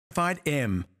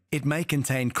M. It may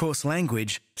contain coarse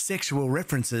language, sexual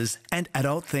references, and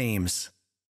adult themes.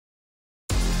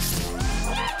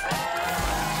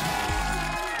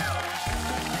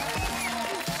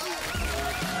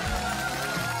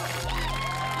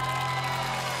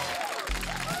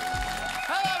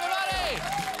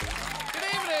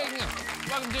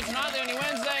 Welcome to Tonight, the only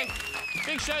Wednesday.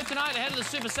 Big show tonight ahead of the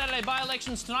Super Saturday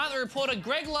by-elections. Tonight, the reporter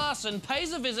Greg Larson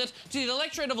pays a visit to the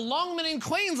electorate of Longman in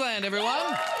Queensland,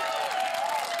 everyone.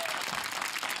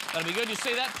 That'll be good, you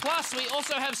see that. Plus, we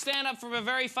also have stand-up from a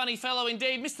very funny fellow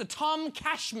indeed, Mr. Tom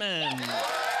Cashman.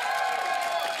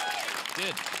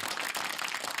 Good.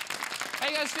 How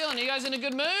you guys feeling? Are you guys in a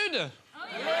good mood? Oh,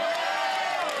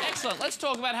 yeah. Excellent. Let's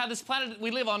talk about how this planet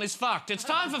we live on is fucked. It's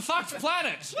time for Fucked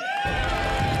Planet.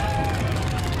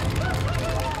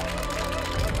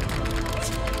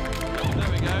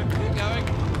 Keep going.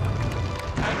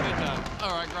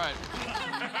 All right, great.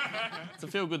 It's a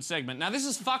feel-good segment. Now, this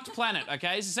is Fucked Planet,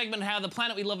 OK? It's a segment how the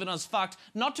planet we live in is fucked,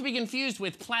 not to be confused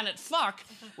with Planet Fuck,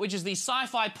 which is the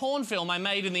sci-fi porn film I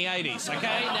made in the 80s, OK?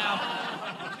 Now,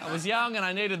 I was young and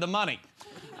I needed the money.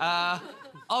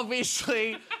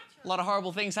 Obviously, a lot of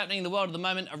horrible things happening in the world at the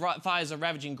moment. Fires are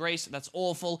ravaging Greece. That's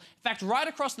awful. In fact, right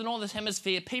across the Northern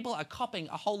Hemisphere, people are copping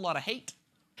a whole lot of heat.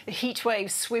 The heat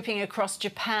wave sweeping across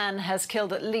Japan has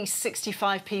killed at least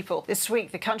 65 people. This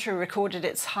week, the country recorded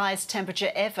its highest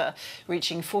temperature ever,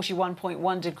 reaching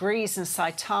 41.1 degrees in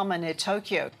Saitama near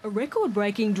Tokyo. A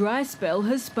record-breaking dry spell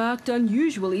has sparked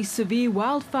unusually severe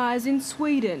wildfires in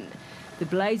Sweden. The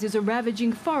blazes are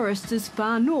ravaging forests as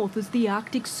far north as the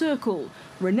Arctic Circle,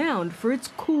 renowned for its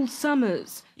cool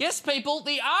summers. Yes, people,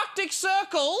 the Arctic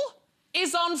Circle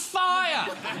is on fire.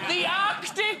 The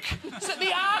Arctic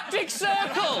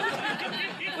Circle,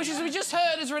 which, as we just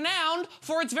heard, is renowned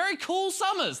for its very cool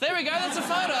summers. There we go, that's a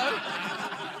photo.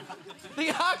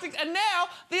 And now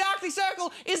the Arctic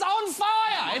Circle is on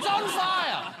fire. It's on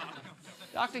fire.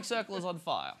 The Arctic Circle is on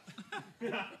fire.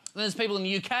 There's people in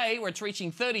the UK where it's reaching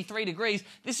 33 degrees.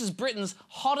 This is Britain's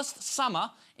hottest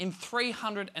summer in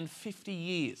 350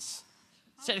 years.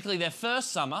 It's technically their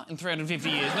first summer in 350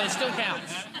 years, but it still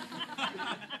counts.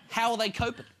 How are they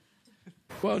coping?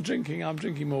 Well, drinking. I'm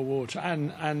drinking more water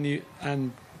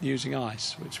and using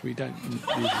ice, which we don't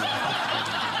usually.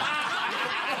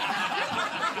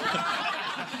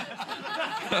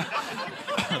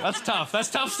 That's tough. That's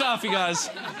tough stuff, you guys.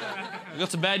 We've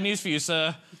got some bad news for you,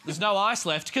 sir. There's no ice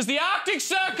left because the Arctic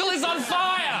Circle is on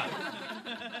fire.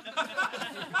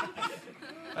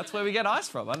 That's where we get ice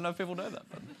from. I don't know if people know that.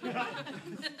 But...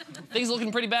 Things are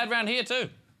looking pretty bad around here too.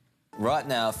 Right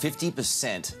now,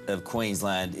 50% of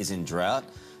Queensland is in drought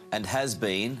and has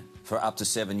been for up to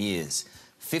 7 years.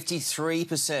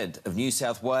 53% of New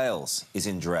South Wales is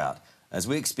in drought as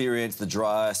we experience the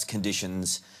driest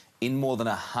conditions in more than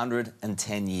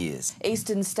 110 years.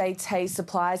 Eastern states' hay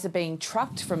supplies are being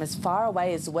trucked from as far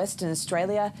away as Western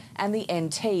Australia and the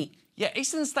NT. Yeah,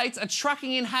 eastern states are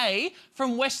trucking in hay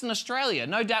from Western Australia,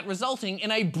 no doubt resulting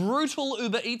in a brutal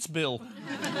Uber Eats bill.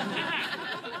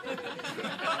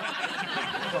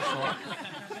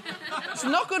 It's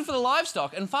not good for the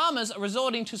livestock, and farmers are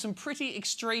resorting to some pretty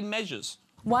extreme measures.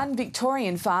 One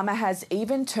Victorian farmer has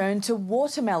even turned to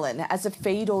watermelon as a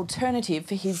feed alternative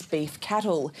for his beef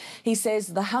cattle. He says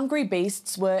the hungry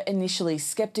beasts were initially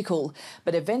sceptical,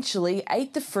 but eventually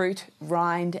ate the fruit,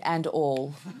 rind and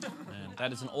all. Man,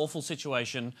 that is an awful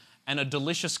situation and a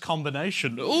delicious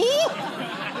combination. Ooh!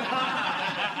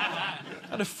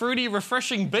 And a fruity,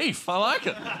 refreshing beef. I like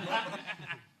it.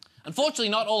 Unfortunately,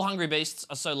 not all hungry beasts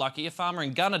are so lucky. A farmer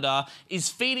in Gunnedah is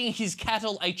feeding his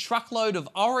cattle a truckload of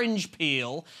orange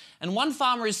peel, and one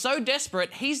farmer is so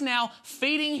desperate he's now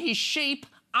feeding his sheep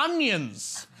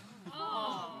onions.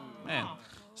 Oh. Man,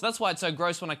 so that's why it's so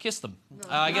gross when I kiss them.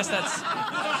 I guess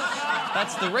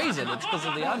that's the reason. It's because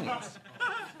of the onions.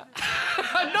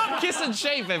 I'm not kissing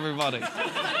sheep, everybody.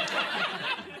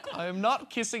 I am not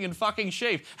kissing and fucking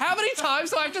sheep. How many times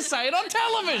do I have to say it on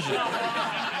television?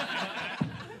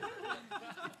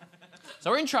 So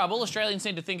we're in trouble. Australians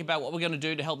need to think about what we're going to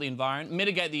do to help the environment,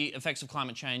 mitigate the effects of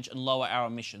climate change and lower our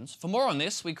emissions. For more on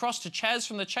this, we cross to Chaz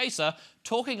from The Chaser,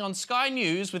 talking on Sky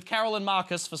News with Carol and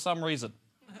Marcus for some reason.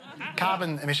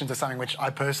 Carbon emissions are something which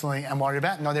I personally am worried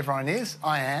about. Not everyone is.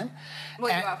 I am.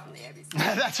 Well, you are from the ABC.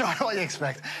 That's right, what you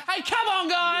expect. Hey, come on,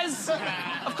 guys!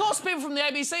 Of course people from the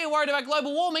ABC are worried about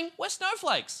global warming. We're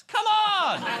snowflakes. Come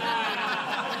on!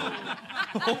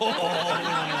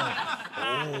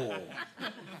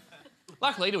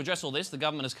 Luckily, to address all this, the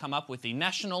government has come up with the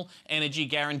National Energy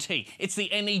Guarantee. It's the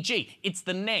NEG. It's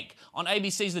the NEG. On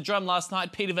ABC's The Drum last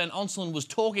night, Peter Van Onselen was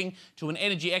talking to an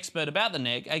energy expert about the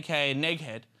NEG, aka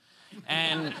Neghead.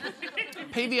 And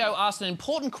PVO asked an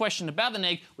important question about the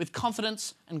neg with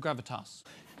confidence and gravitas.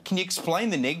 Can you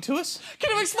explain the neg to us? Can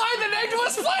you explain the neg to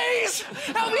us, please?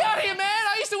 Help me out here, man.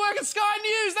 I used to work at Sky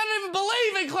News. They don't even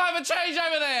believe in climate change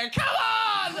over there. Come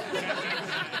on!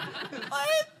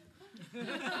 What?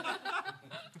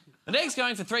 The neg's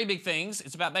going for three big things.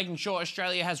 It's about making sure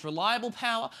Australia has reliable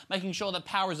power, making sure that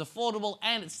power is affordable,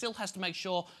 and it still has to make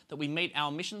sure that we meet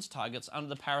our emissions targets under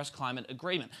the Paris Climate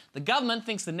Agreement. The government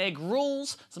thinks the neg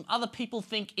rules. Some other people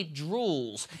think it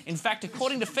drools. In fact,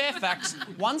 according to Fairfax,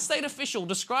 one state official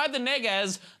described the neg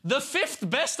as the fifth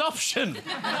best option.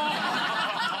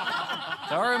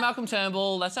 Sorry, Malcolm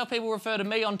Turnbull. That's how people refer to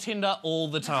me on Tinder all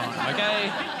the time,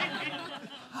 OK?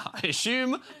 I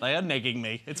assume they are negging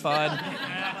me. It's fine.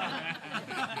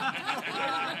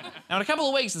 Now, in a couple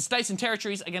of weeks, the states and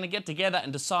territories are going to get together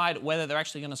and decide whether they're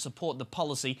actually going to support the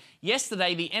policy.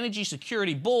 Yesterday, the Energy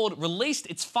Security Board released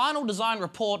its final design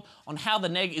report on how the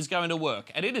neg is going to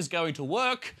work, and it is going to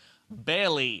work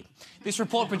barely. This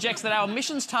report projects that our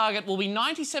emissions target will be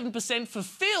 97%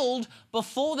 fulfilled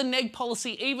before the neg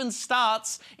policy even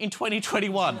starts in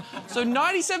 2021. So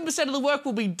 97% of the work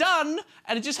will be done,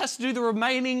 and it just has to do the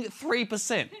remaining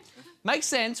 3%. Makes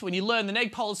sense when you learn the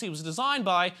neg policy was designed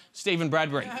by Stephen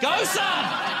Bradbury. Go, son!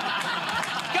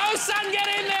 Go, son, get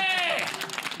in there!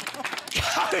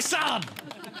 Go, son!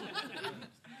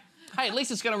 Hey, at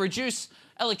least it's going to reduce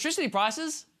electricity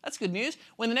prices. That's good news.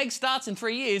 When the neg starts in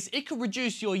 3 years, it could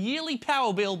reduce your yearly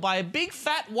power bill by a big,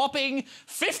 fat, whopping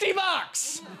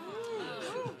 $50.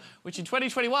 Which in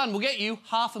 2021 will get you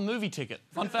half a movie ticket.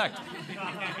 Fun fact.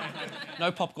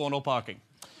 No popcorn or parking.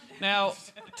 Now,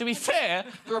 to be fair,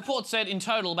 the report said in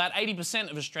total about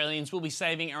 80% of Australians will be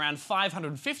saving around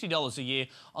 $550 a year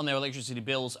on their electricity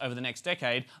bills over the next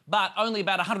decade, but only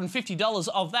about $150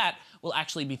 of that will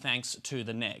actually be thanks to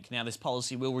the neg. Now, this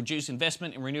policy will reduce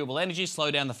investment in renewable energy,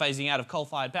 slow down the phasing out of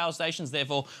coal-fired power stations,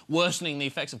 therefore worsening the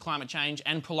effects of climate change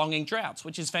and prolonging droughts,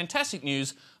 which is fantastic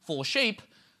news for sheep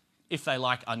if they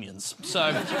like onions.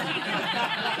 So...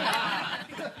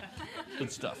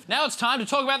 good stuff. Now it's time to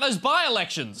talk about those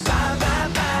by-elections.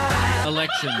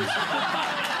 Elections.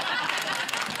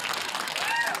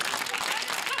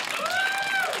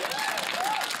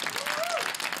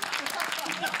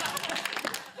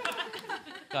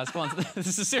 Guys, come on.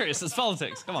 This is serious. It's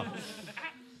politics. Come on.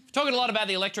 We're talking a lot about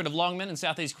the electorate of Longman in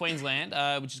southeast Queensland,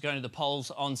 which is going to the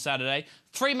polls on Saturday.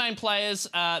 Three main players.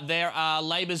 There are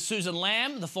Labor's Susan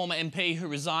Lamb, the former MP who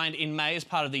resigned in May as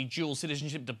part of the dual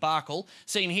citizenship debacle.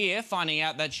 Seen here, finding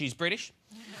out that she's British.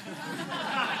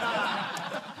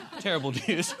 Terrible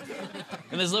news.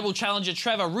 And there's Liberal challenger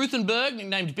Trevor Ruthenberg,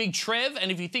 nicknamed Big Trev,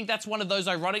 and if you think that's one of those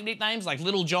ironic nicknames like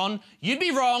Little John, you'd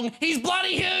be wrong. He's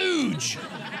bloody huge!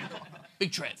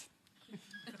 Big Trev.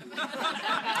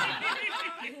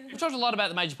 We've talked a lot about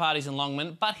the major parties in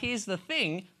Longman, but here's the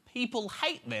thing, people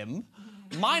hate them.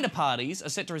 Minor parties are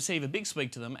set to receive a big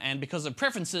sweep to them, and because of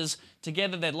preferences,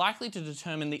 together they're likely to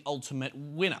determine the ultimate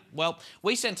winner. Well,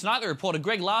 we sent Tonight the reporter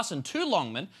Greg Larson to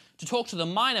Longman to talk to the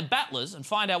minor battlers and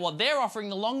find out what they're offering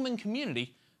the Longman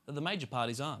community that the major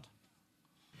parties aren't.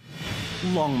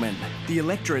 Longman, the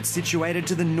electorate situated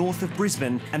to the north of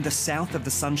Brisbane and the south of the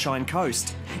Sunshine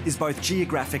Coast, is both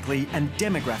geographically and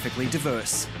demographically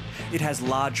diverse. It has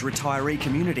large retiree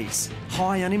communities,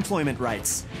 high unemployment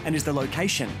rates, and is the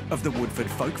location of the Woodford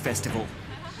Folk Festival.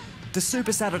 The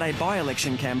Super Saturday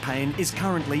by-election campaign is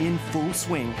currently in full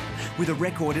swing, with a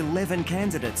record 11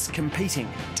 candidates competing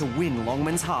to win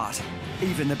Longman's heart.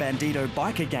 Even the Bandito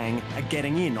biker gang are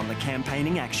getting in on the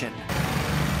campaigning action.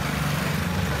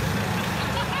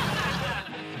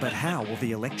 But how will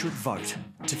the electorate vote?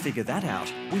 To figure that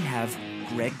out, we have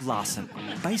Greg Larson.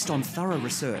 Based on thorough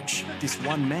research, this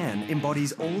one man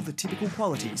embodies all the typical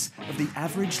qualities of the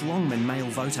average Longman male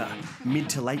voter. Mid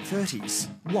to late 30s,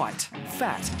 white,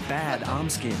 fat, bad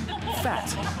arm skin,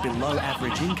 fat, below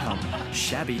average income,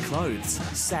 shabby clothes,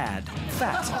 sad,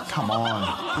 fat. Come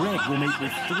on. Greg will meet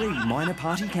with 3 minor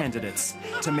party candidates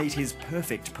to meet his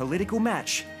perfect political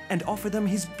match and offer them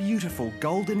his beautiful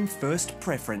golden first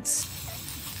preference.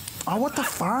 Oh, what the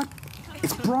fuck?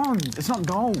 It's bronze, it's not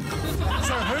gold.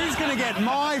 So who's going to get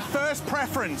my first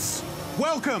preference?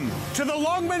 Welcome to the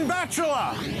Longman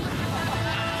Bachelor.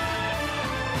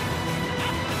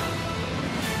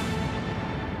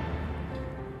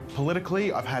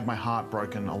 Politically, I've had my heart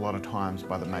broken a lot of times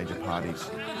by the major parties.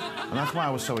 And that's why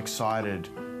I was so excited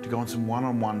to go on some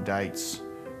one-on-one dates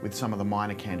with some of the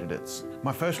minor candidates.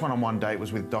 My first one-on-one date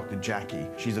was with Dr. Jackie.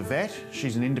 She's a vet,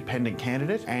 she's an independent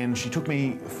candidate, and she took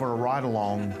me for a ride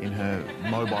along in her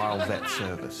mobile vet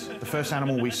service. The first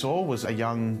animal we saw was a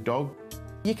young dog.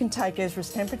 You can take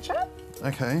Ezra's temperature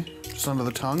Okay, just under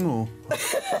the tongue, or...?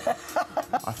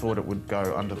 I thought it would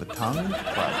go under the tongue,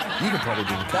 but you could probably do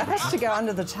the That has to go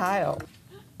under the tail.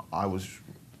 I was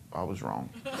wrong.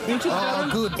 Into the bottom.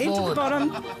 Good Into Lord. the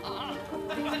bottom.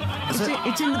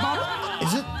 It's in the bottom?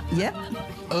 Is it? Yep.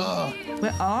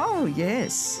 Well, oh,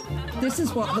 yes. This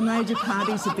is what the major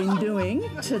parties have been doing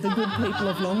to the good people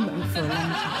of Longman for a long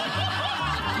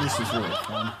time. This is really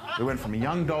fun. We went from a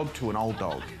young dog to an old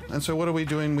dog. And so what are we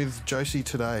doing with Josie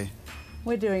today?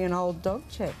 We're doing an old dog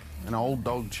check An old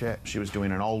dog check. She was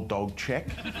doing an old dog check.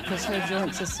 because her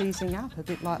joints are seizing up, a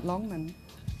bit like Longman. Do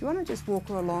you want to just walk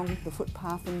her along the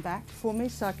footpath and back for me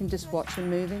so I can just watch her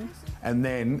moving? And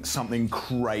then something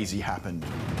crazy happened.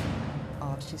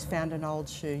 Oh, she's found an old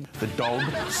shoe. The dog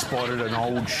spotted an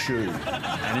old shoe,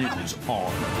 and it was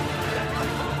on.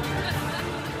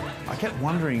 I kept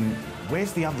wondering,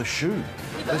 where's the other shoe?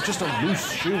 There's just a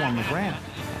loose shoe on the ground.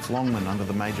 It's Longman under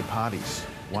the major parties.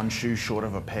 One shoe short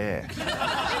of a pair.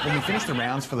 When we finished the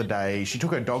rounds for the day, she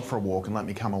took her dog for a walk and let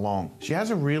me come along. She has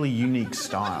a really unique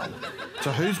style.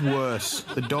 So who's worse,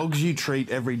 the dogs you treat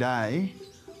every day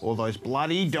or those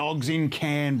bloody dogs in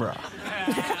Canberra?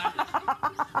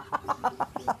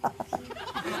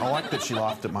 I like that she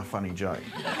laughed at my funny joke.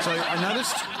 So I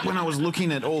noticed when I was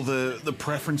looking at all the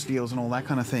preference deals and all that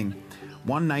kind of thing,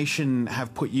 One Nation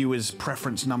have put you as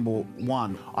preference number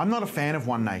 1. I'm not a fan of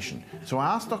One Nation, so I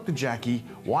asked Dr. Jackie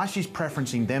why she's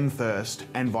preferencing them first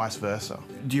and vice versa.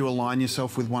 Do you align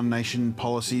yourself with One Nation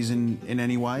policies in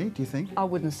any way, do you think? I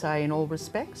wouldn't say in all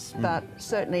respects, but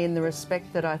certainly in the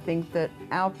respect that I think that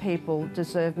our people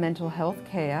deserve mental health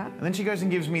care. And then she goes and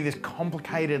gives me this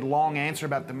complicated, long answer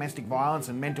about domestic violence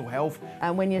and mental health.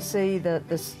 And when you see the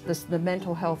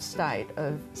mental health state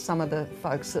of some of the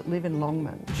folks that live in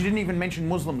Longman. She didn't even mention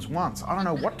Muslims once. I don't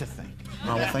know what to think.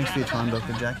 Oh, well, thanks for your time,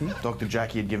 Dr. Jackie. Dr.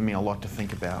 Jackie had given me a lot to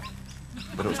think about,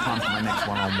 but it was time for my next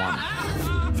one-on-one.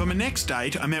 For my next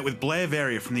date, I met with Blair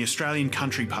Verrier from the Australian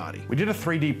Country Party. We did a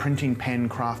 3D printing pen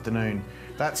crafternoon.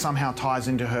 That somehow ties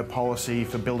into her policy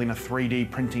for building a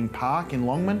 3D printing park in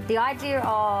Longman. The idea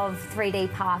of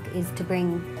 3D Park is to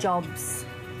bring jobs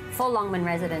for Longman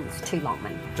residents to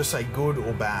Longman. Just say good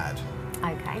or bad.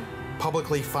 Okay.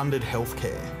 Publicly funded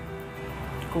healthcare.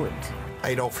 Good.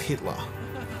 Adolf Hitler.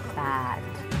 Bad.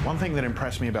 One thing that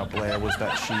impressed me about Blair was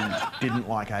that she didn't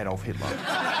like Adolf Hitler.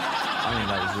 I think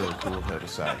that was really cool of her to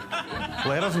say.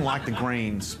 Blair doesn't like the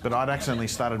Greens, but I'd accidentally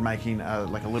started making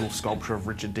like a little sculpture of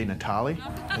Richard Di Natale.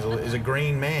 Is a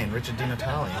green man, Richard Di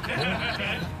Natale.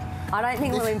 I don't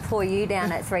think we'll employ you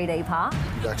down at 3D Park.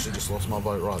 You've actually just lost my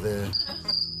vote right there.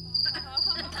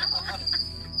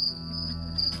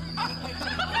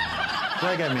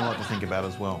 Blair gave me a lot to think about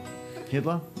as well.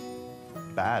 Hitler?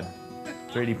 Bad.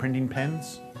 3D printing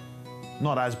pens?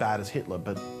 Not as bad as Hitler,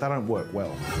 but they don't work well.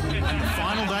 The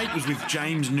final date was with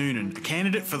James Noonan, a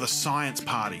candidate for the Science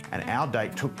Party. And our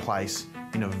date took place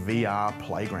in a VR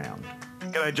playground.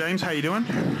 G'day, James. How you doing?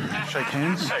 Shake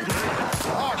hands.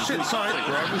 Oh, shit, sorry.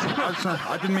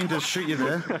 I didn't mean to shoot you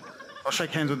there. I'll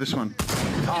shake hands with this one.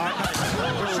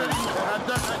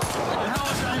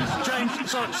 James,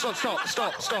 sorry,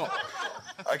 stop.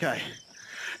 Okay.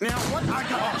 Now, what?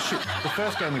 Oh, shit. The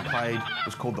first game we played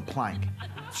was called The Plank.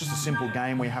 It's just a simple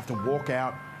game where you have to walk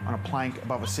out on a plank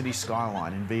above a city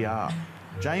skyline in VR.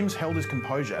 James held his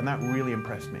composure, and that really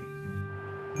impressed me.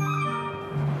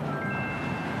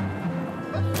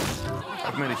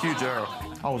 I've made a huge error.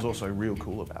 I was also real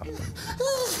cool about it.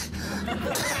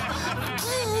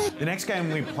 The next game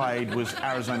we played was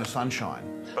Arizona Sunshine.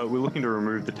 But we're looking to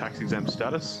remove the tax-exempt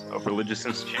status of religious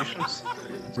institutions.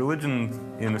 Religion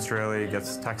in Australia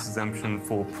gets tax exemption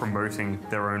for promoting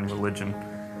their own religion,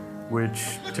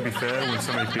 which, to be fair, when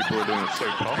so many people are doing it so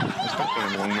top, especially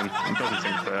in Longman, it doesn't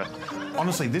seem fair.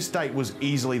 Honestly, this date was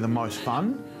easily the most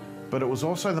fun, but it was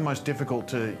also the most difficult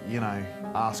to,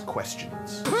 ask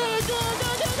questions.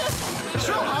 It's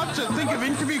so hard to think of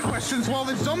interview questions while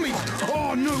there's zombies.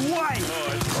 Oh, no way! You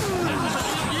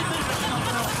think there's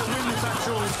nothing else to win this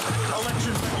actual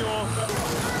election for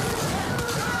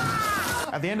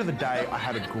At the end of the day, I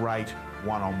had a great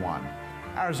one-on-one.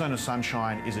 Arizona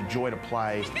Sunshine is a joy to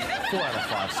play, 4 out of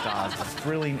 5 stars. It's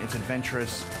thrilling, it's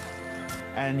adventurous,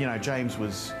 and, James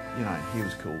was, he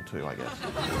was cool too, I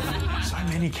guess. So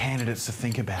many candidates to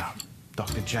think about.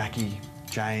 Dr. Jackie,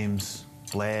 James,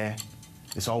 Blair,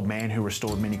 this old man who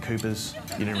restored Mini Coopers.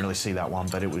 You didn't really see that one,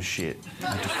 but it was shit. I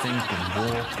had to think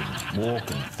and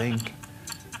walk and think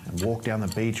and walk down the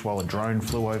beach while a drone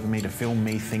flew over me to film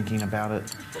me thinking about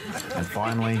it. And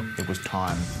finally, it was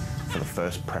time for the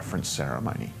first preference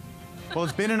ceremony. Well,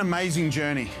 it's been an amazing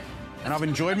journey, and I've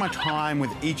enjoyed my time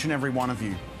with each and every one of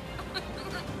you.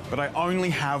 but I only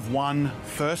have one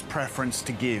first preference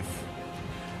to give.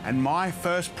 And my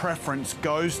first preference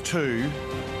goes to...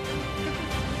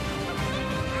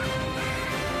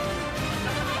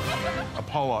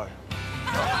 Apollo.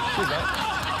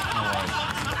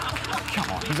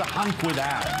 Come on, he's a hunk with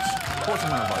abs. Of course I'm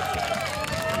going to vote for him.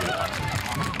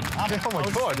 Oh my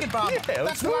God. Yeah,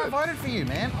 That's why I voted for you,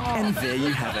 man. Oh. And there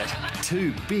you have it.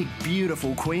 Two big,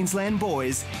 beautiful Queensland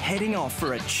boys heading off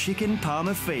for a chicken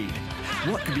parma feed.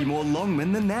 What could be more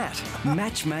Longman than that?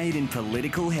 Match made in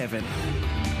political heaven.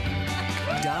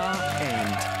 Da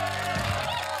end.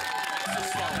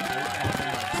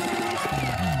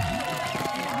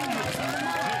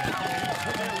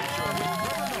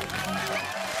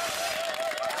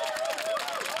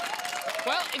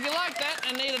 Well, if you like that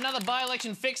and need another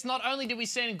by-election fix, not only do we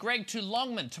send Greg to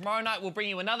Longman, tomorrow night we'll bring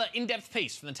you another in-depth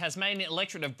piece from the Tasmanian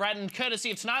electorate of Braddon, courtesy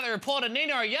of Tonight the Reporter,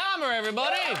 Nina Oyama,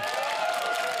 everybody!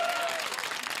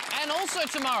 And also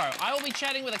tomorrow, I will be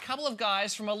chatting with a couple of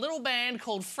guys from a little band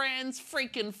called Franz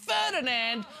freaking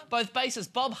Ferdinand. Both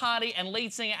bassist Bob Hardy and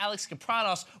lead singer Alex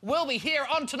Kapranos will be here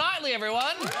on Tonightly,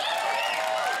 everyone!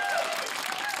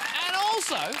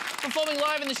 Also, performing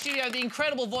live in the studio, the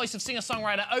incredible voice of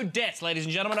singer-songwriter Odette, ladies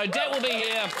and gentlemen. Odette will be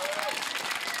here.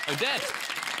 Odette.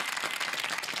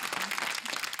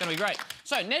 Gonna be great.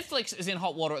 So, Netflix is in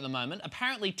hot water at the moment.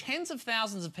 Apparently, tens of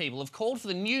thousands of people have called for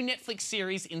the new Netflix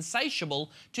series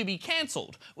Insatiable to be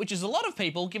cancelled, which is a lot of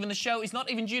people, given the show is not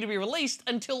even due to be released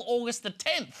until August the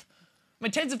 10th. I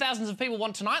mean, tens of thousands of people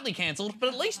want Tonightly cancelled, but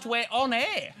at least we're on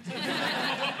air.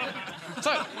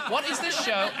 So, what is this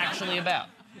show actually about?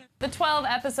 The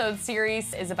 12-episode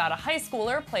series is about a high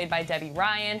schooler, played by Debbie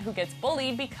Ryan, who gets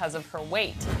bullied because of her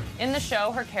weight. In the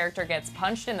show, her character gets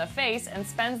punched in the face and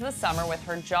spends the summer with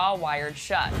her jaw wired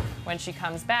shut. When she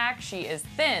comes back, she is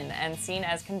thin and seen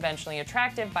as conventionally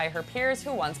attractive by her peers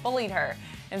who once bullied her.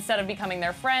 Instead of becoming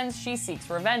their friends, she seeks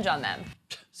revenge on them.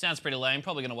 Sounds pretty lame.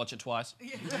 Probably going to watch it twice.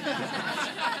 If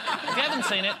you haven't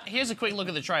seen it, here's a quick look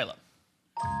at the trailer.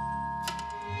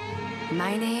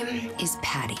 My name is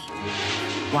Patty.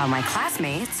 While my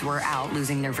classmates were out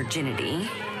losing their virginity,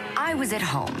 I was at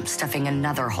home stuffing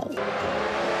another hole.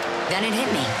 Then it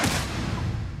hit me.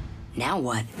 Now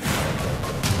what?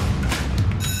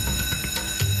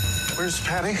 Where's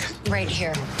Patty? Right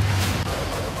here.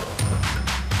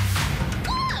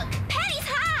 Look! Patty's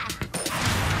hot!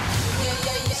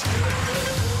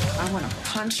 I want to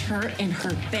punch her in her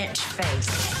bitch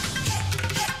face.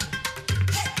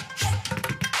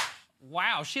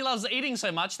 Wow, she loves eating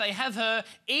so much, they have her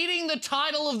eating the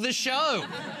title of the show.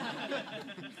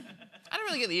 I don't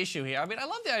really get the issue here. I mean, I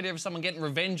love the idea of someone getting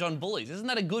revenge on bullies. Isn't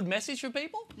that a good message for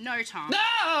people? No, Tom. No!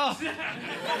 Oh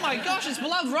my gosh, it's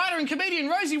beloved writer and comedian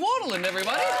Rosie Waterland,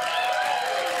 everybody.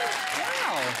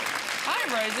 Wow.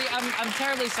 Hi, Rosie. I'm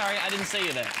terribly sorry I didn't see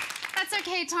you there. That's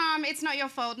okay, Tom. It's not your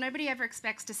fault. Nobody ever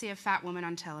expects to see a fat woman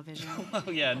on television.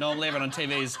 Well, yeah, normally everyone on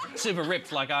TV is super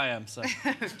ripped like I am, so...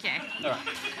 Okay. All right.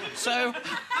 So...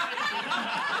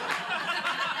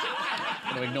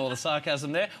 I'm going to ignore the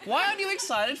sarcasm there. Why aren't you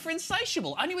excited for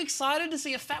Insatiable? Aren't you excited to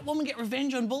see a fat woman get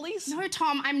revenge on bullies? No,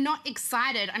 Tom, I'm not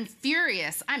excited. I'm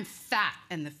furious. I'm Fat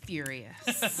and the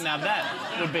Furious. Now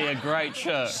that would be a great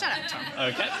show. Shut up, Tom.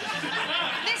 OK.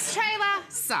 This trailer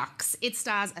sucks. It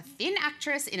stars a thin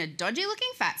actress in a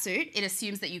dodgy-looking fat suit. It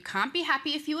assumes that you can't be happy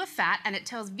if you are fat, and it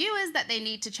tells viewers that they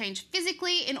need to change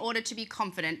physically in order to be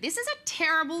confident. This is a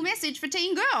terrible message for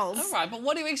teen girls. All right, but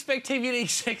what do you expect TV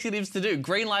executives to do?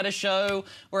 Greenlight a show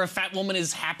where a fat woman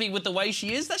is happy with the way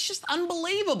she is? That's just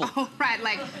unbelievable. Oh, right,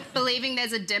 like believing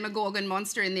there's a Demogorgon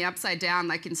monster in the Upside Down,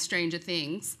 like in Stranger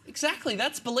Things. Exactly,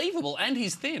 that's believable, and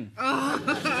he's thin. Oh.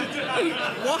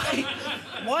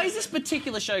 Why is this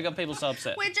particular show got people so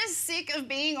upset? We're just sick of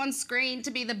being on screen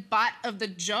to be the butt of the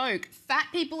joke. Fat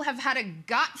people have had a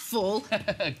gutful.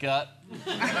 Gut.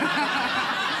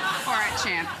 All right,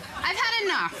 champ. I've had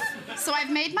enough. So I've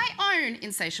made my own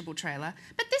Insatiable trailer,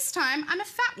 but this time I'm a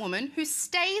fat woman who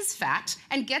stays fat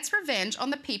and gets revenge on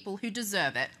the people who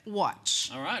deserve it.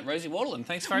 Watch. All right, Rosie Waterland,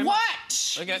 thanks very much.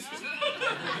 Watch! OK.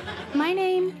 My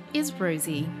name is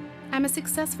Rosie. I'm a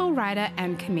successful writer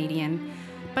and comedian,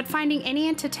 but finding any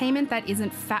entertainment that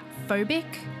isn't fat-phobic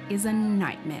is a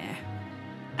nightmare.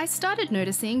 I started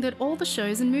noticing that all the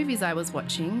shows and movies I was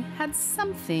watching had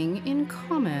something in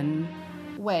common.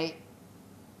 Wait.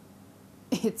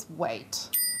 It's weight.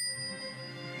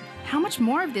 How much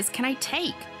more of this can I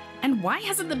take? And why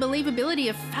hasn't the believability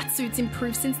of fat suits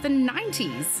improved since the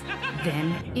 90s?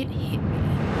 Then it hit me.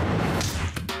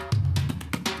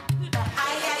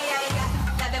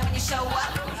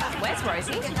 Where's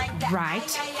Rosie?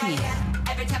 Right here.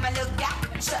 Every time I look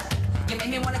at you make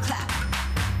me wanna clap.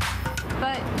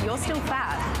 But you're still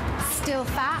fat. Still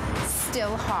fat,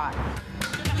 still hot.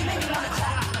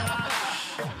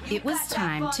 It was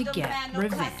time to get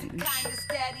revenge.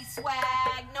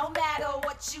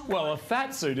 Well, a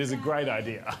fat suit is a great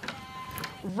idea.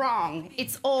 Wrong.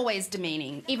 It's always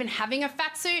demeaning. Even having a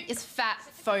fat suit is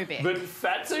fat-phobic. But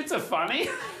fat suits are funny?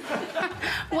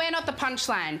 We're not the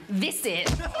punchline. This is.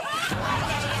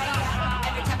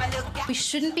 We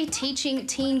shouldn't be teaching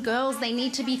teen girls they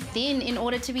need to be thin in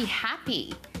order to be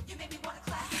happy.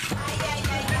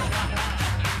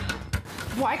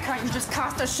 Why can't you just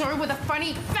cast a show with a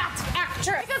funny fat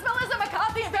actress? Because Melissa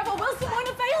McCarthy and Rebel Wilson weren't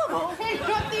available. We're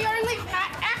not the only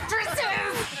fat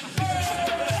actresses!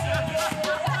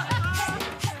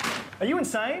 Are you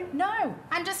insane? No,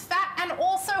 I'm just fat and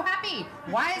also happy.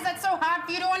 Why is that so hard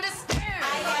for you to understand?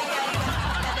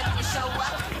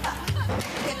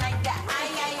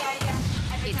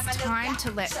 It's time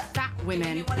to let fat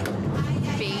women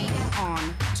be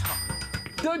on top.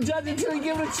 Don't judge until you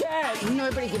give it a chance.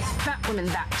 Nobody gives fat women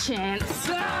that chance.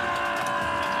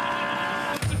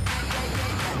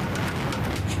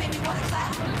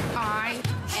 I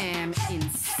am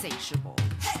insatiable.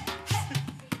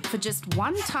 For just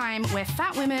one time where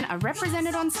fat women are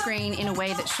represented on screen in a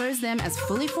way that shows them as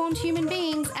fully formed human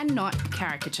beings and not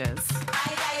caricatures.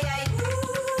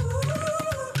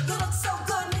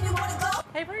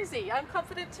 Hey Rosie, I'm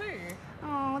confident too.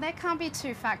 Oh, there can't be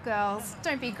two fat girls.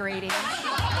 Don't be greedy.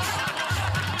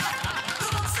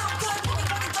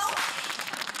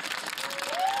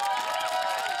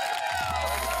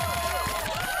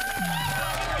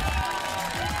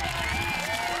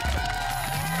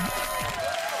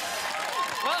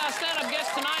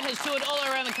 Has toured all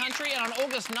around the country, and on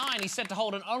August 9 he's set to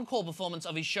hold an encore performance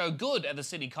of his show Good at the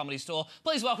City Comedy Store.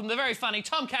 Please welcome the very funny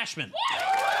Tom Cashman.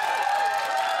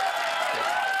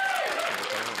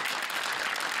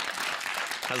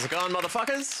 How's it going,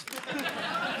 motherfuckers?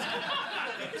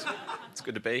 It's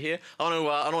good to be here. I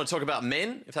want to talk about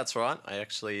men, if that's all right. I've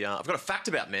got a fact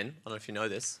about men. I don't know if you know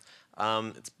this.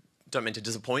 Don't mean to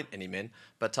disappoint any men,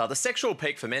 but the sexual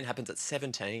peak for men happens at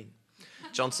 17.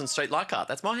 Johnson Street, Leichhardt.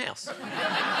 That's my house.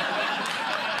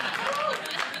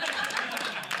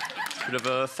 Bit of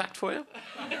a fact for you.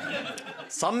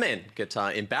 Some men get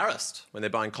embarrassed when they're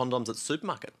buying condoms at the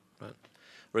supermarket, right?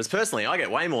 Whereas personally, I get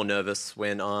way more nervous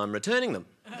when I'm returning them.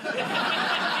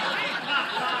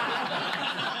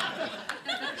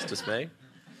 It's just me.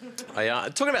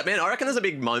 Talking about men, I reckon there's a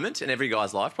big moment in every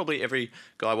guy's life, probably every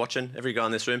guy watching, every guy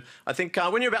in this room. I think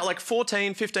when you're about like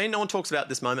 14, 15, no one talks about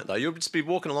this moment though. You'll just be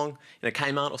walking along in a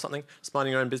Kmart or something, just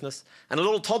minding your own business, and a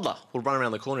little toddler will run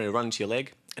around the corner and he'll run into your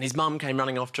leg, and his mum came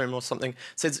running after him or something.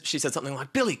 She said something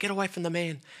like, "Billy, get away from the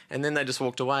man." And then they just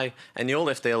walked away, and you're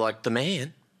left there like, the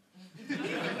man?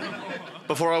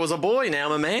 Before I was a boy, now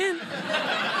I'm a man.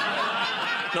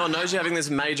 No one knows you're having this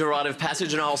major rite of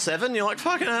passage in aisle 7. You're like,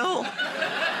 fucking hell.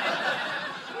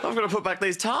 I've got to put back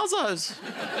these Tarzos.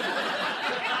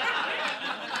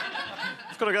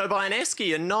 I've got to go buy an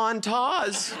esky and 9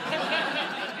 ties.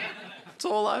 It's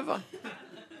all over.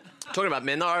 Talking about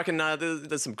men, though, I reckon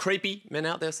there's some creepy men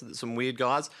out there, some weird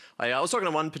guys. I was talking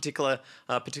to one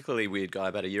particularly weird guy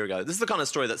about a year ago. This is the kind of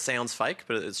story that sounds fake,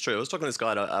 but it's true. I was talking to this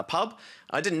guy at a pub.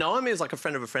 I didn't know him. He was like a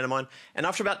friend of mine. And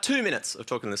after about 2 minutes of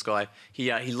talking to this guy,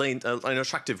 he leaned, an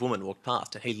attractive woman walked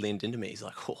past, and he leaned into me. He's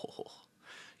like, "Oh,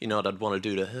 you know what I'd want to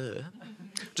do to her?"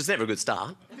 Which is never a good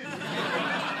start.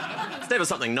 It's never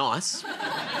something nice.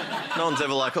 No one's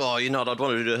ever like, "Oh, you know what I'd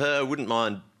want to do to her? Wouldn't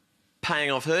mind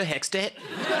paying off her HECS debt.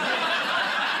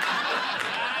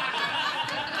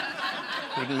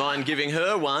 Wouldn't mind giving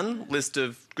her one list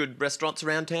of good restaurants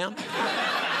around town.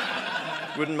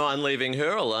 Wouldn't mind leaving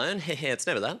her alone." It's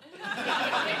never that.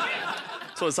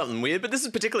 It's always something weird, but this is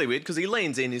particularly weird because he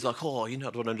leans in, he's like, "Oh, you know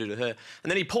what I'd do to her."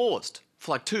 And then he paused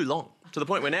for like too long, to the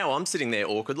point where now I'm sitting there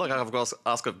awkward, like I've got to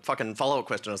ask a fucking follow-up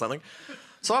question or something.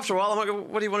 So after a while, I'm like,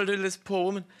 "What do you want to do to this poor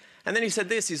woman?" And then he said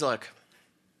this, he's like,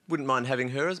 "Wouldn't mind having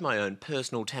her as my own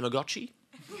personal Tamagotchi."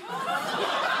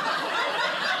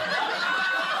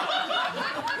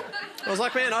 I was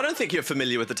like, "Man, I don't think you're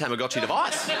familiar with the Tamagotchi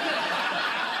device."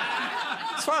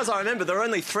 As far as I remember, there are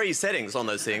only 3 settings on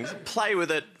those things. Play with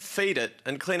it, feed it,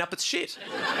 and clean up its shit.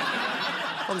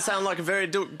 Doesn't sound like a very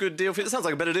good deal for you. It sounds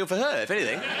like a better deal for her, if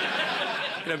anything.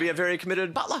 You're going to be a very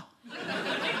committed butler.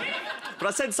 But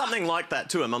I said something like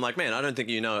that to him. I'm like, "Man, I don't think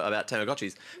you know about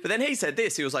Tamagotchis." But then he said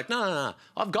this. He was like, No,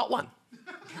 I've got one.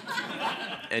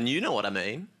 And you know what I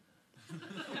mean.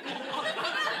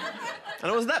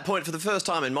 And it was at that point, for the first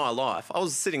time in my life, I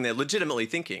was sitting there legitimately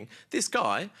thinking, this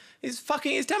guy is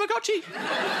fucking his Tamagotchi.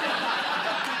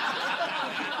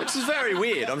 Which is very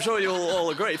weird, I'm sure you'll all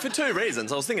agree, for two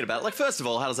reasons. I was thinking about it. Like, first of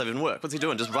all, how does that even work? What's he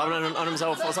doing, just rubbing it on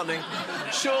himself or something?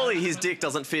 Surely his dick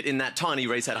doesn't fit in that tiny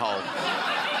reset hole.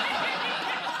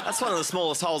 That's one of the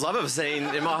smallest holes I've ever seen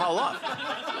in my whole life.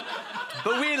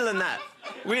 But weirder than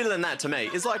that to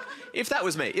me, is like, if that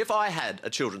was me, if I had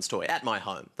a children's toy at my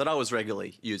home that I was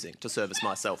regularly using to service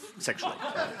myself sexually,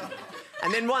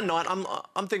 and then one night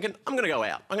I'm thinking, I'm going to go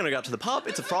out. I'm going to go out to the pub,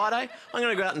 it's a Friday, I'm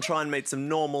going to go out and try and meet some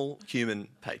normal human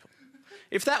people.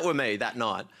 If that were me that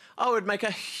night, I would make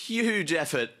a huge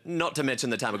effort not to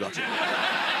mention the Tamagotchi.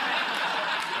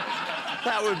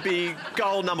 That would be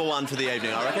goal number one for the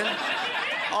evening, I reckon.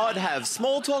 I'd have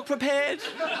small talk prepared.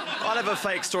 I'd have a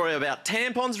fake story about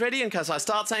tampons ready in case I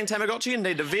start saying Tamagotchi and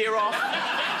need to veer off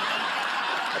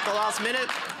at the last minute.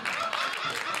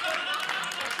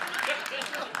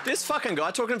 This fucking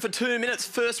guy talking for 2 minutes,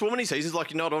 first woman he sees, he's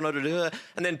like, you know what I want to do,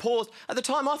 and then paused. At the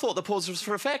time, I thought the pause was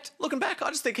for effect. Looking back, I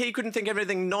just think he couldn't think of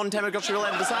anything non-Tamagotchi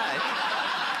related to say.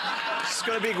 Just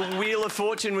got a big wheel of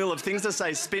fortune, wheel of things to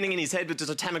say, spinning in his head with just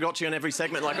a Tamagotchi on every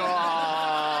segment, like,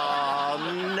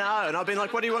 oh, no. And I've been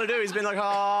like, what do you want to do? He's been like,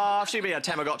 oh, she'd be a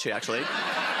Tamagotchi, actually.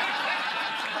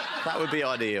 That would be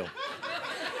ideal.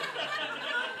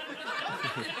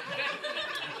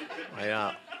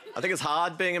 I think it's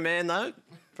hard being a man, though.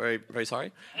 Very, very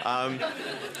sorry.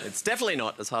 It's definitely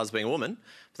not as hard as being a woman,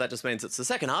 but that just means it's the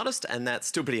second hardest, and that's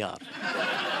still pretty hard.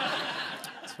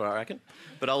 That's what I reckon.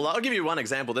 But I'll give you one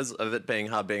example of it being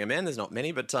hard being a man. There's not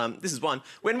many, but this is one.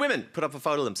 When women put up a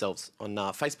photo of themselves on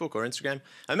Facebook or Instagram,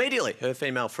 immediately her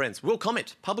female friends will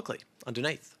comment publicly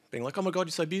underneath, being like, oh my God,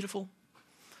 you're so beautiful.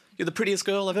 You're the prettiest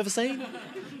girl I've ever seen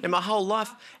in my whole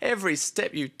life. Every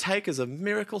step you take is a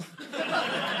miracle.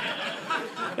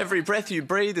 Every breath you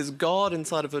breathe is God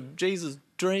inside of a Jesus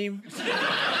dream.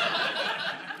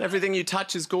 Everything you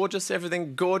touch is gorgeous.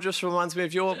 Everything gorgeous reminds me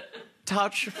of your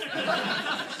touch.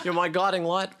 You're my guiding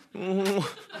light. These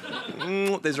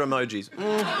are emojis.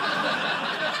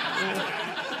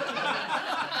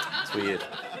 It's weird.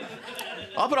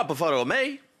 I put up a photo of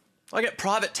me. I get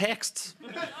private texts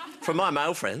from my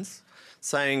male friends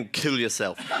saying, kill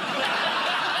yourself. Yeah,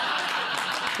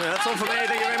 that's all for me.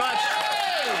 Thank you very much.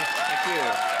 Thank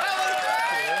you.